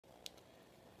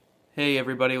Hey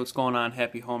everybody, what's going on?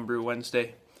 Happy Homebrew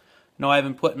Wednesday. No, I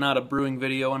haven't put out a brewing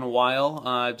video in a while.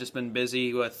 I've just been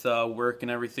busy with work and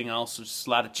everything else. There's just a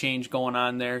lot of change going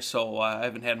on there, so I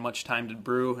haven't had much time to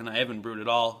brew, and I haven't brewed at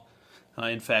all.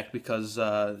 In fact, because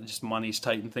just money's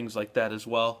tight and things like that as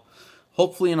well.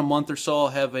 Hopefully in a month or so I'll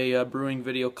have a brewing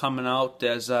video coming out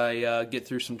as I get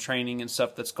through some training and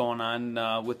stuff that's going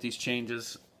on with these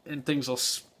changes, and things will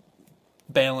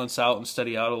balance out and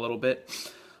steady out a little bit.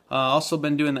 Also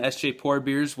been doing the SJ Pour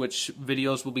beers, which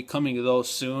videos will be coming to those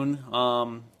soon.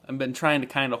 I've been trying to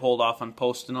kind of hold off on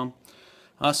posting them.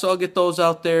 So I'll get those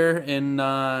out there, and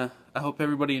I hope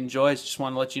everybody enjoys. Just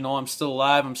want to let you know I'm still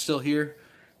alive, I'm still here,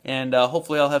 and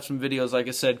hopefully I'll have some videos, like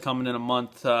I said, coming in a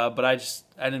month. But I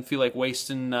didn't feel like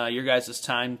wasting your guys'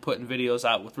 time putting videos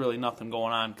out with really nothing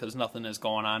going on, because nothing is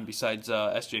going on besides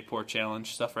SJ Pour Challenge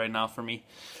stuff right now for me.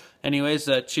 Anyways,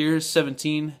 cheers,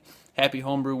 17. Happy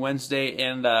Homebrew Wednesday,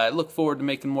 and I look forward to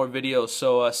making more videos,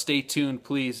 so stay tuned,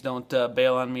 please. Don't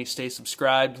bail on me. Stay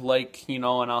subscribed, and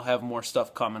I'll have more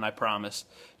stuff coming, I promise.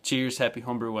 Cheers, happy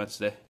Homebrew Wednesday.